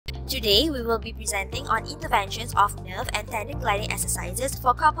Today, we will be presenting on interventions of nerve and tendon gliding exercises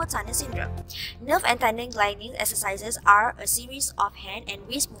for carpal tunnel syndrome. Nerve and tendon gliding exercises are a series of hand and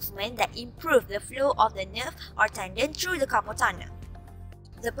wrist movements that improve the flow of the nerve or tendon through the carpal tunnel.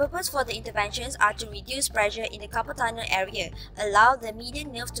 The purpose for the interventions are to reduce pressure in the carpal tunnel area, allow the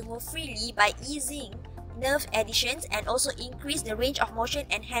median nerve to move freely by easing nerve adhesions, and also increase the range of motion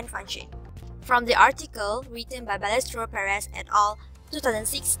and hand function. From the article written by Balestro Perez et al.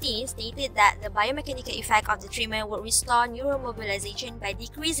 2016 stated that the biomechanical effect of the treatment would restore neuromobilization by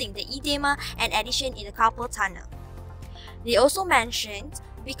decreasing the edema and adhesion in the carpal tunnel. They also mentioned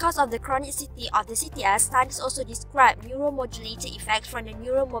because of the chronicity of the CTS, studies also describe neuromodulator effects from the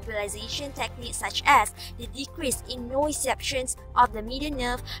neuromobilization techniques such as the decrease in nociceptions of the median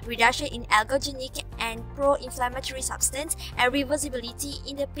nerve, reduction in algogenic and pro-inflammatory substance, and reversibility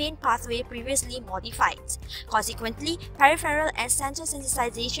in the pain pathway previously modified. Consequently, peripheral and central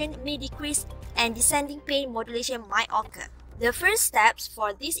sensitization may decrease and descending pain modulation might occur. The first steps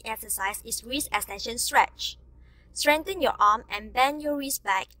for this exercise is wrist extension stretch. Strengthen your arm and bend your wrist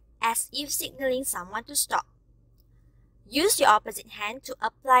back as if signaling someone to stop. Use your opposite hand to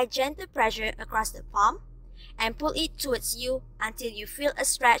apply gentle pressure across the palm and pull it towards you until you feel a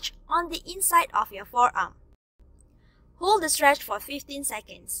stretch on the inside of your forearm. Hold the stretch for 15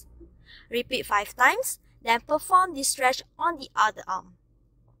 seconds. Repeat 5 times, then perform this stretch on the other arm.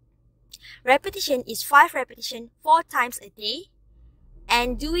 Repetition is 5 repetitions 4 times a day,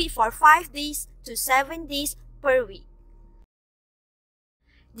 and do it for 5 days to 7 days per week.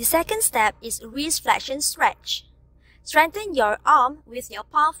 The second step is wrist flexion stretch. Strengthen your arm with your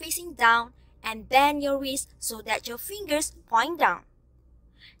palm facing down and bend your wrist so that your fingers point down.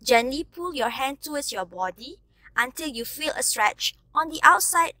 Gently pull your hand towards your body until you feel a stretch on the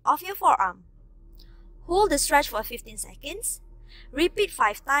outside of your forearm. Hold the stretch for 15 seconds. Repeat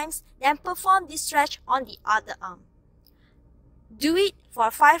 5 times, then perform this stretch on the other arm. Do it for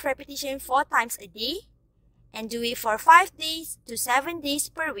 5 repetitions 4 times a day, and do it for 5 days to 7 days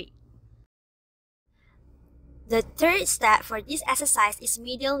per week. The third step for this exercise is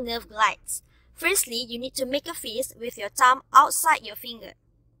medial nerve glides. Firstly, you need to make a fist with your thumb outside your finger.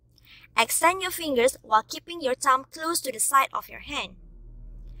 Extend your fingers while keeping your thumb close to the side of your hand.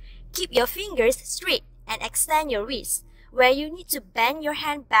 Keep your fingers straight and extend your wrist, where you need to bend your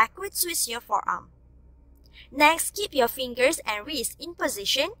hand backwards with your forearm. Next, keep your fingers and wrist in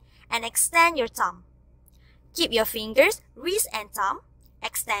position and extend your thumb. Keep your fingers, wrist and thumb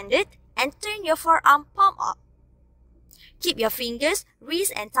extended and turn your forearm palm up. Keep your fingers,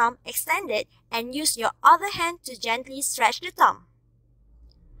 wrist and thumb extended and use your other hand to gently stretch the thumb.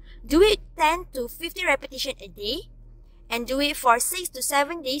 Do it 10 to 50 repetitions a day and do it for 6 to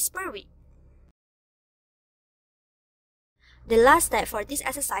 7 days per week. The last step for this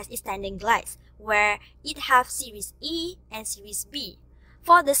exercise is tendon glides, where it have Series E and Series B.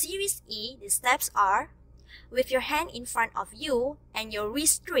 For the Series E, the steps are: with your hand in front of you and your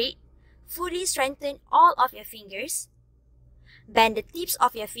wrist straight, fully strengthen all of your fingers. Bend the tips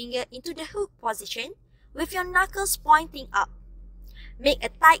of your finger into the hook position with your knuckles pointing up. Make a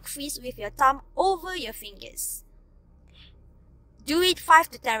tight fist with your thumb over your fingers. Do it 5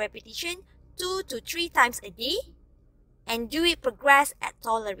 to 10 repetitions 2 to 3 times a day, and do it progress at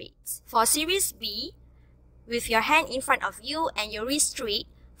tolerate. For Series B, with your hand in front of you and your wrist straight,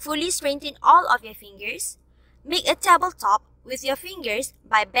 fully strengthen all of your fingers. Make a tabletop with your fingers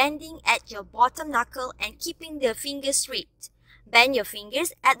by bending at your bottom knuckle and keeping the fingers straight. Bend your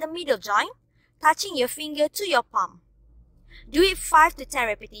fingers at the middle joint, touching your finger to your palm. Do it 5 to 10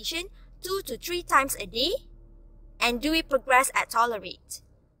 repetitions 2 to 3 times a day, and do it progress at tolerate.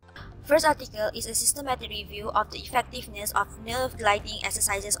 First article is a systematic review of the effectiveness of nerve gliding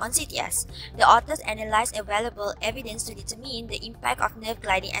exercises on CTS. The authors analyzed available evidence to determine the impact of nerve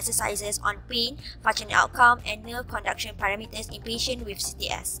gliding exercises on pain, functional outcome, and nerve conduction parameters in patients with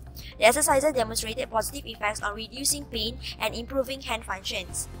CTS. The exercises demonstrated positive effects on reducing pain and improving hand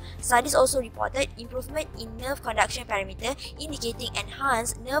functions. Studies also reported improvement in nerve conduction parameter, indicating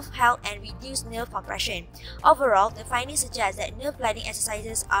enhanced nerve health and reduced nerve compression. Overall, the findings suggest that nerve gliding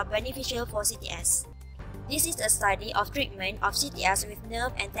exercises are beneficial for CTS. This is a study of treatment of CTS with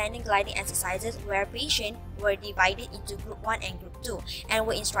nerve and tendon gliding exercises where patients were divided into Group 1 and Group 2 and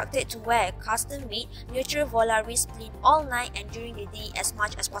were instructed to wear custom-made neutral volar wrist splint all night and during the day as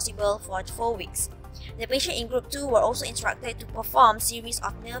much as possible for 4 weeks. The patients in Group 2 were also instructed to perform series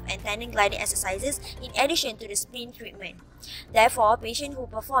of nerve and tendon gliding exercises in addition to the splint treatment. Therefore, patients who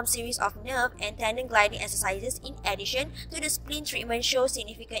perform series of nerve and tendon gliding exercises in addition to the splint treatment show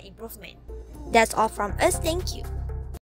significant improvement. That's all from us. Thank you.